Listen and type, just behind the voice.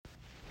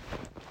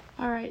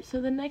Alright, so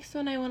the next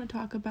one I want to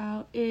talk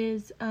about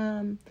is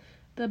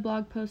the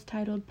blog post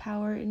titled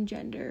Power and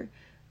Gender.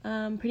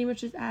 Pretty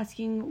much just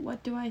asking,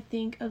 what do I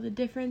think of the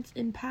difference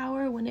in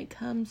power when it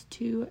comes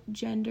to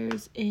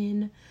genders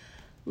in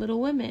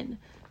Little Women?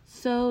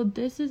 So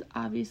this is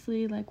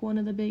obviously like one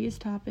of the biggest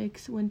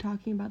topics when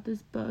talking about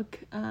this book,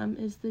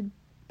 is the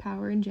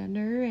power and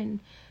gender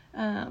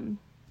and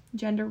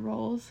gender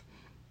roles.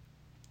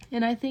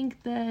 And I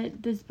think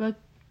that this book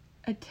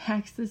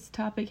attacks this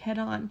topic head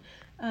on.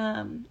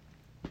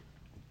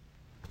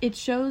 It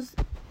shows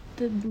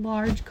the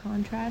large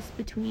contrast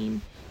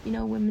between,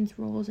 women's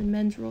roles and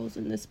men's roles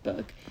in this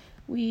book.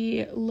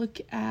 We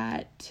look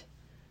at,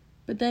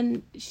 but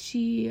then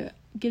she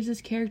gives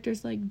us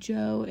characters like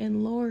Jo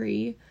and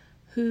Laurie,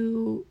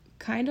 who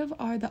kind of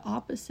are the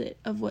opposite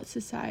of what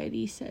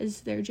society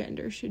says their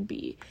gender should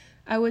be.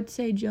 I would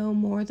say Jo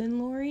more than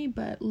Laurie,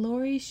 but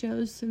Laurie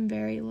shows some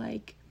very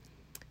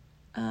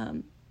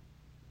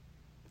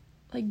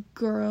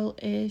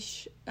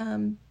girl-ish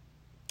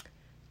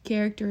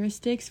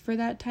characteristics for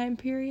that time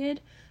period,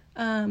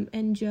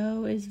 and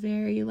Jo is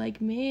very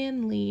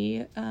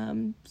manly,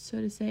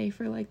 so to say,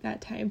 for that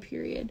time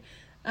period,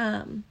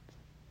 and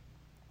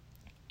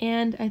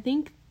I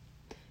think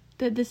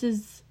that this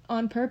is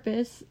on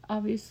purpose.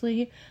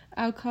 Obviously,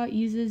 Alcott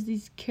uses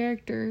these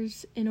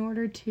characters in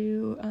order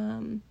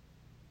to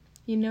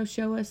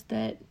show us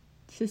that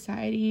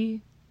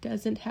society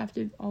doesn't have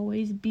to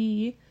always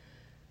be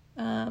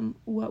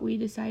what we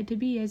decide to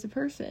be as a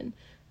person.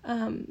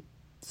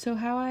 So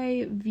how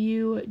I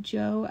view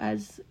Jo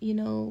as,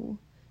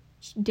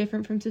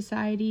 different from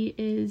society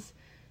is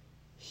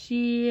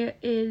she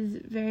is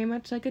very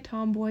much like a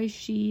tomboy.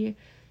 She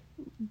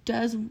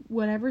does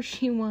whatever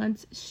she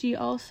wants. She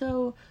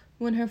also,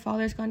 when her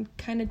father's gone,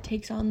 kind of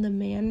takes on the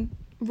man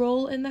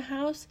role in the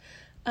house.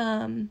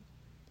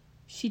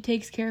 She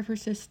takes care of her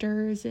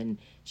sisters, and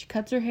she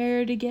cuts her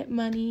hair to get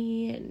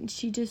money, and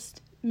she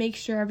just makes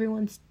sure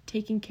everyone's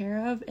taken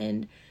care of,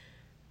 and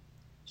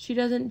she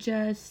doesn't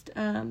just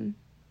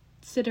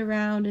sit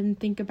around and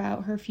think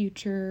about her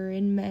future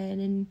and men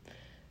and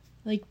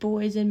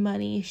boys and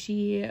money.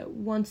 She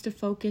wants to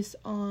focus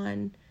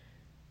on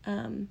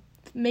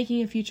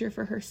making a future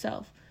for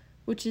herself,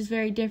 which is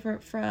very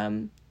different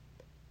from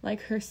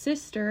her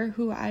sister,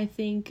 who I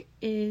think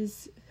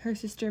is, her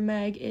sister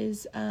Meg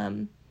is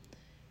meant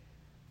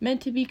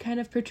to be kind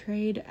of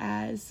portrayed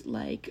as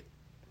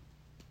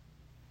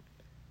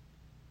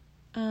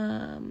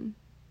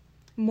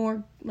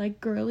more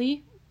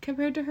girly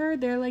compared to her.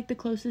 They're the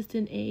closest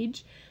in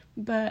age,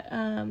 but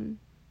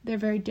they're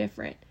very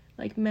different.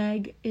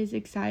 Meg is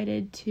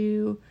excited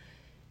to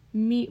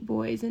meet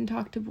boys and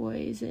talk to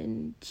boys,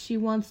 and she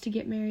wants to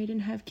get married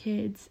and have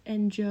kids,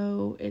 and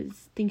Jo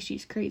thinks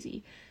she's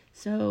crazy.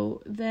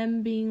 So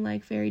them being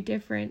very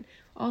different.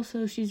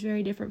 Also, she's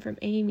very different from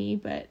Amy,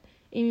 but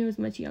Amy was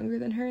much younger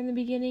than her in the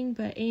beginning,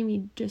 but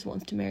Amy just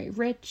wants to marry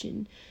rich,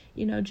 and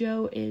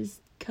Jo is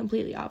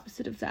completely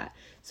opposite of that.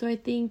 So I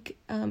think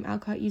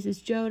Alcott uses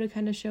Jo to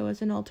kind of show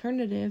us an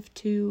alternative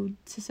to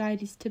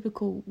society's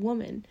typical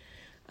woman.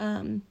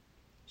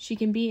 She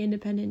can be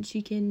independent.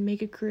 She can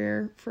make a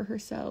career for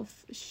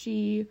herself.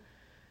 She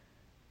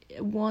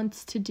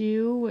wants to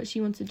do what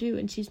she wants to do,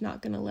 and she's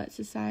not going to let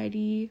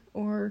society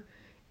or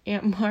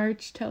Aunt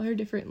March tell her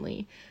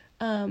differently.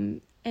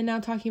 And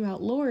now talking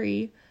about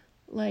Laurie,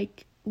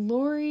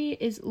 Laurie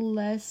is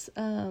less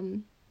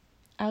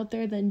out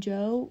there than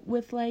Jo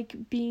with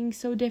being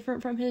so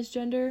different from his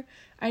gender.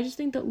 I just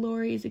think that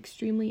Laurie is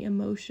extremely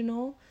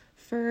emotional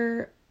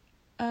for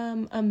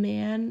a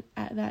man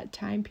at that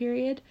time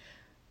period.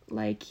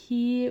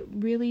 He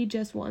really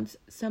just wants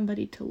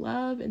somebody to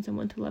love and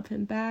someone to love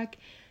him back.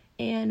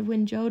 And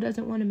when Jo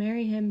doesn't want to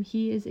marry him,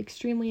 he is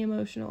extremely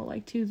emotional,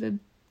 to the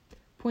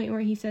point where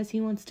he says he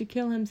wants to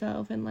kill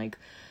himself. And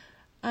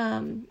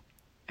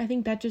I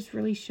think that just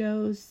really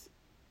shows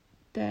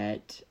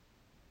that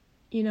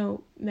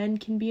men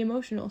can be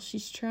emotional.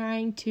 She's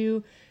trying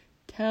to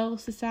tell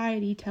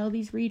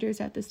these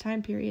readers at this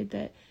time period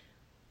that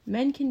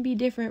men can be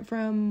different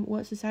from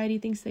what society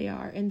thinks they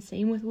are, and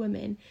same with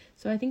women.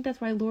 So I think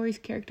that's why Laurie's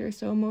character is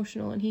so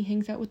emotional, and he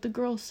hangs out with the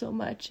girls so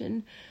much,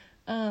 and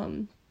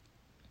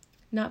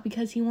not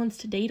because he wants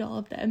to date all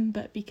of them,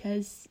 but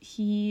because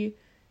he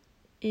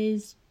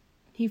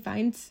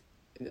finds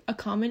a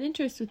common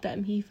interest with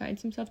them. He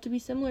finds himself to be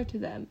similar to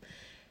them.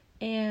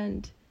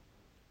 And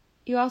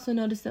you also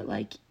notice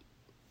that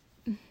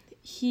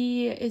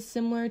he is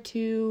similar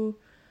to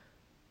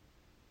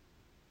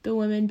the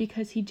women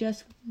because he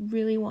just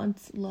really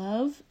wants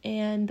love,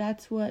 and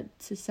that's what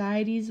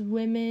society's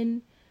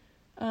women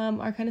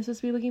are kind of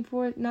supposed to be looking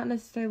for. Not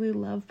necessarily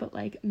love, but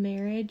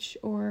marriage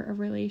or a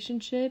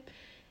relationship.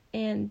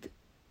 And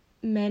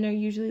men are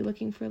usually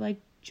looking for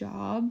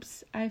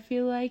jobs, I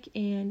feel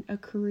and a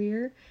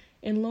career.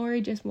 And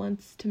Laurie just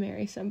wants to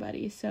marry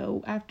somebody.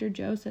 So after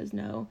Jo says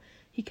no,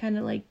 he kind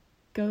of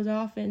goes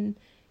off and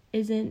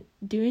isn't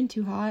doing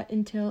too hot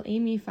until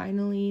Amy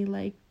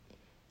finally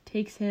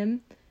takes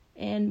him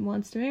and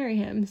wants to marry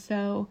him.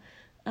 So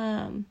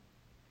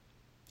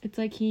it's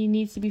like he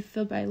needs to be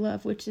fulfilled by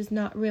love, which is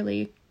not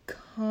really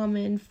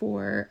common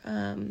for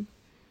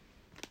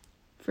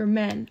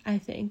men, I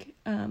think,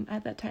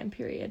 at that time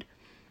period.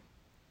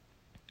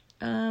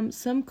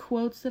 Some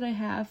quotes that I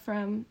have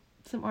from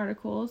some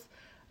articles.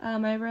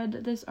 I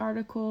read this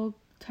article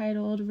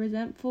titled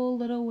 "Resentful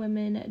Little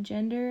Women,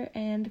 Gender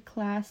and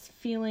Class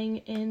Feeling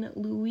in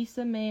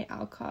Louisa May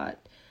Alcott."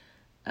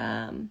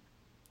 And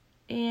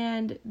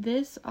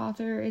this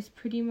author is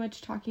pretty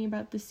much talking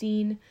about the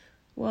scene,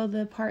 well,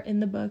 the part in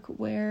the book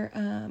where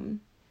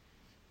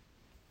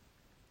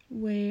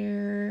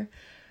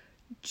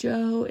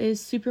Jo is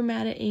super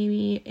mad at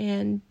Amy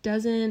and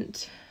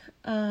doesn't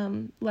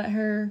let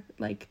her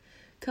like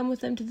come with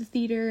them to the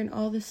theater and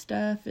all this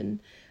stuff, and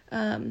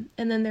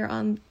then they're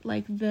on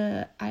like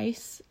the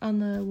ice on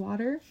the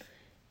water,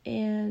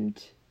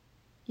 and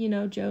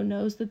Jo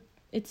knows that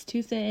it's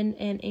too thin,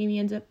 and Amy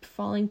ends up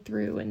falling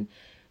through, and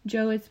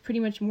Jo is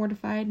pretty much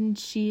mortified, and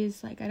she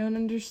is like, I don't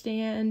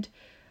understand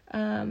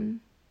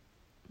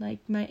like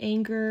my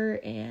anger,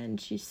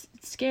 and she's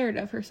scared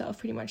of herself,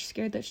 pretty much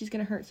scared that she's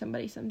gonna hurt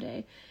somebody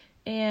someday.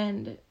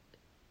 And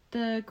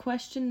the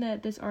question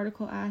that this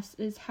article asks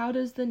is, how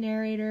does the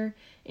narrator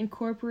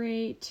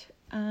incorporate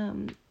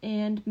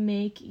and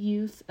make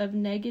use of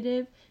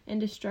negative and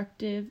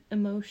destructive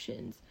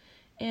emotions?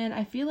 And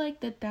I feel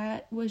like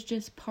that was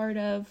just part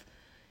of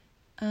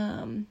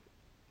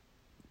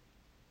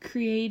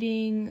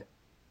creating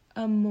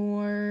a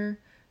more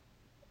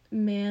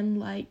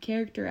man-like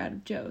character out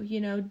of Jo.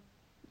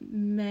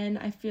 Men,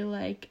 I feel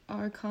like,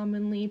 are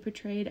commonly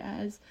portrayed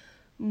as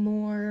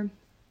more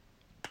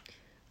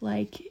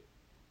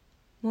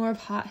of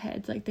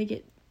hotheads. Like, they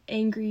get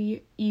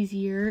angry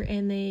easier,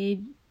 and they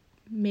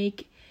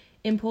make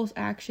impulse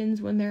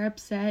actions when they're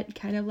upset,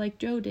 kind of like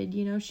Jo did.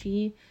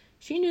 She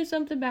knew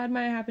something bad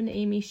might happen to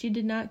Amy. She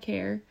did not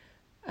care.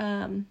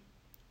 And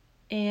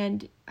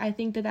I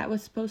think that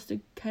was supposed to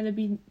kind of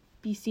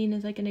be seen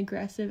as like an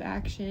aggressive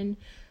action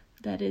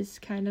that is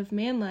kind of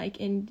manlike,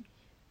 and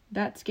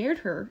that scared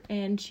her,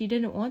 and she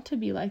didn't want to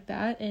be like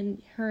that.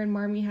 And her and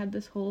Marmee had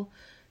this whole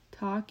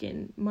talk,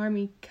 and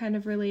Marmee kind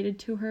of related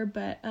to her,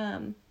 but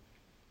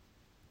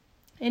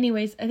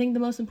anyways, I think the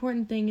most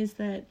important thing is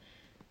that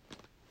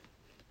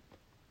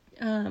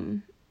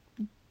the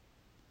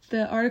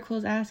article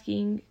is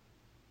asking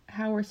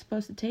how we're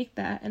supposed to take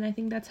that, and I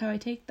think that's how I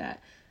take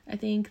that. I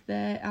think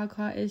that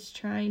Alcott is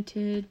trying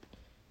to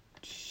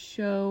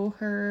show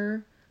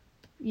her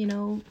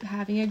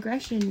having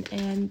aggression,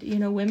 and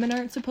women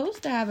aren't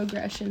supposed to have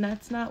aggression.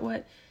 That's not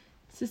what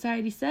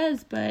society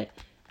says, but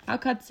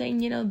Alcott's saying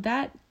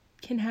that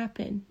can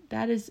happen,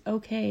 that is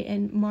okay.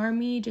 And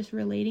Marmee just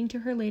relating to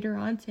her later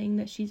on, saying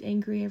that she's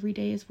angry every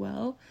day as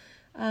well,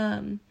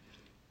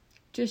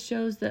 just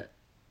shows that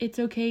it's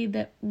okay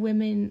that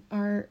women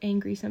are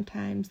angry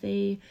sometimes.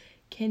 They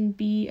can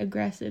be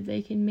aggressive,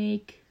 they can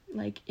make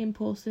like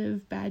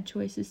impulsive bad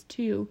choices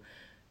too.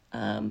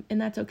 And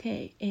that's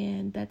okay,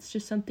 and that's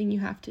just something you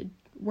have to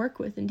work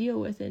with and deal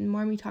with, and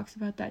Marmee talks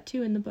about that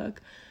too in the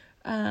book.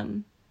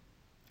 And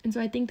so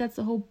I think that's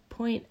the whole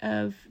point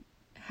of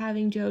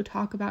having Jo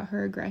talk about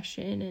her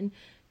aggression and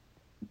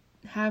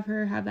have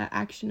her have that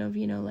action of,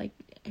 like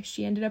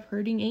she ended up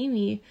hurting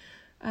Amy,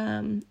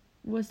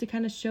 was to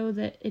kind of show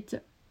that it's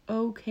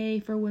okay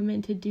for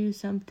women to do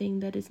something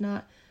that is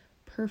not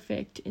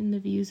perfect in the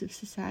views of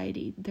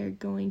society. They're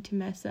going to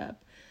mess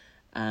up.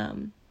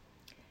 And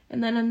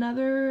then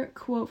another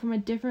quote from a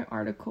different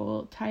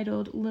article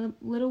titled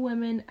 "Little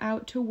Women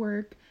Out to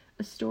Work,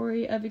 a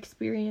Story of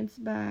Experience"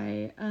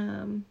 by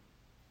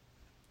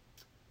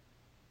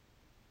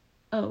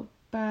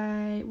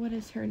what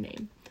is her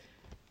name?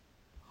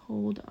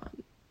 Hold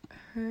on.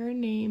 Her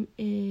name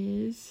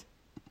is,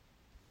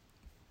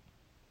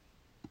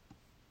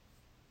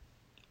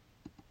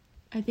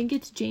 I think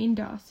it's Jane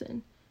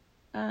Dawson.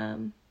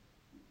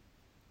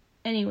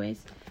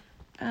 Anyways,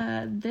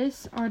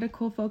 this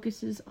article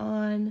focuses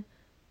on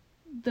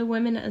the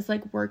women as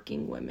like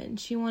working women.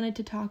 She wanted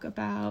to talk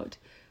about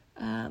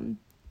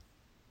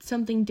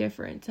something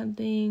different,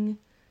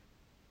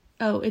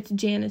 it's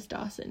Janice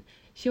Dawson.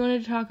 She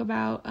wanted to talk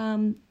about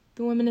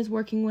the women as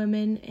working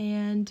women,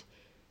 and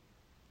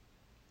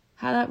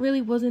how that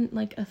really wasn't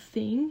like a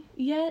thing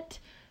yet,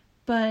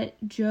 but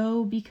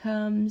Jo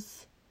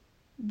becomes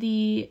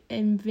the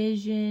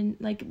envision,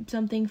 like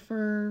something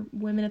for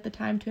women at the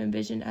time to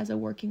envision as a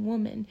working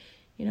woman.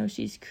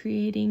 She's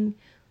creating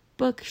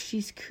books,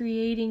 she's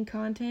creating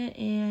content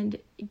and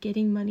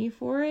getting money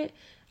for it.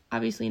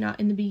 Obviously not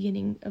in the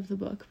beginning of the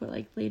book, but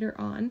like later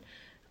on.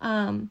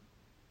 And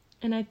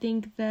I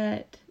think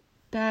that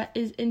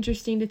is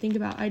interesting to think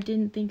about. I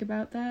didn't think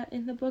about that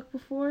in the book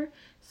before.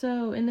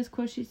 So in this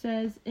quote she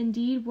says,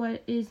 "Indeed,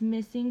 what is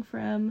missing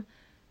from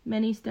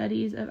many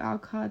studies of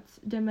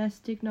Alcott's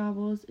domestic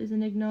novels is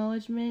an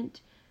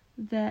acknowledgement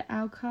that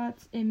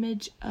Alcott's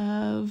image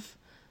of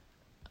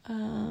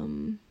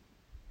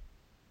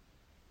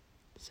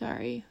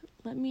sorry,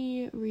 let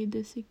me read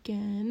this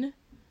again.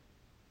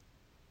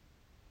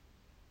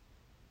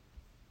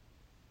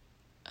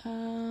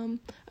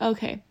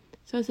 Okay,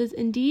 So it says,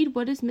 indeed,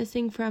 what is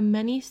missing from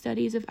many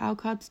studies of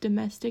Alcott's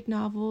domestic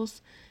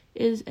novels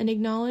is an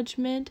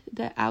acknowledgement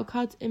that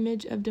Alcott's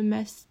image of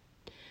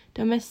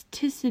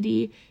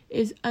domesticity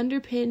is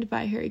underpinned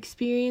by her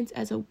experience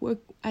as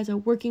a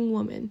working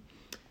woman.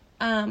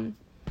 So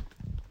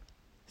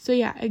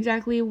yeah,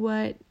 exactly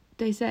what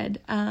they said.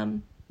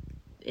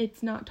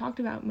 It's not talked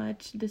about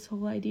much, this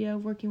whole idea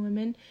of working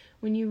women,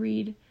 when you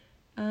read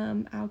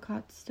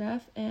Alcott's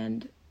stuff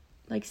and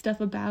like stuff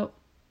about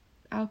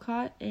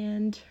Alcott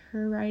and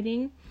her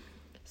writing.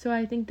 So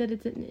I think that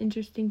it's an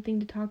interesting thing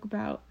to talk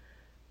about.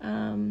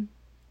 I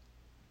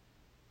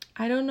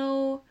don't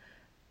know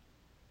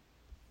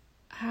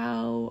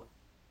how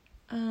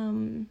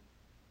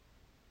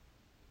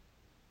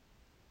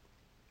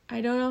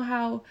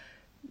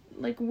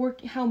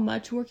how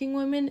much working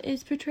women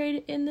is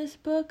portrayed in this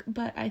book,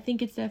 but I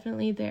think it's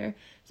definitely there,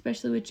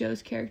 especially with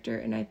Jo's character,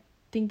 and I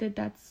think that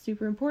that's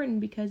super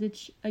important because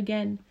it's,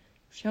 again,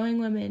 showing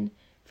women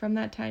from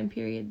that time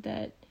period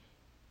that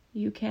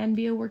you can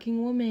be a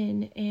working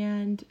woman,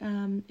 and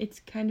it's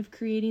kind of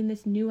creating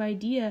this new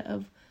idea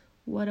of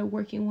what a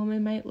working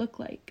woman might look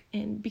like,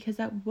 and because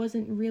that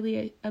wasn't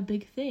really a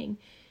big thing,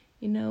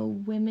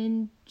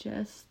 women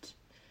just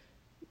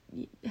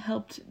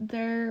helped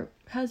their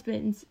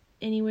husbands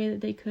any way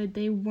that they could.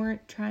 They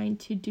weren't trying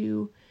to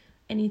do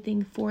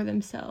anything for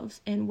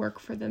themselves and work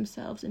for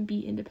themselves and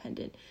be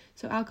independent.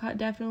 So Alcott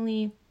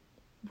definitely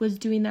was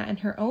doing that in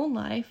her own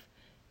life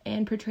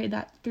and portrayed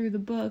that through the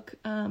book,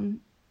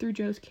 through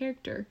Jo's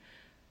character,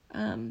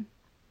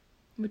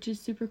 which is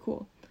super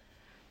cool.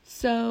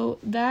 So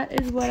that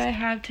is what I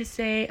have to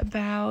say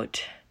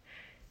about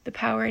the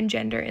power and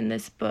gender in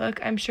this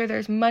book. I'm sure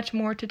there's much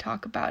more to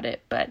talk about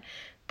it, but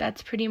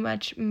that's pretty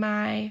much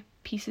my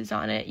pieces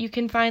on it. You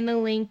can find the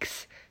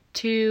links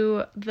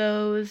to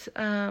those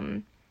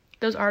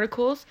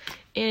articles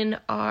in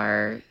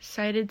our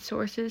cited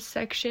sources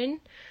section.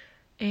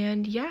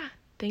 And yeah,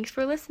 thanks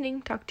for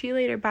listening. Talk to you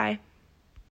later. Bye.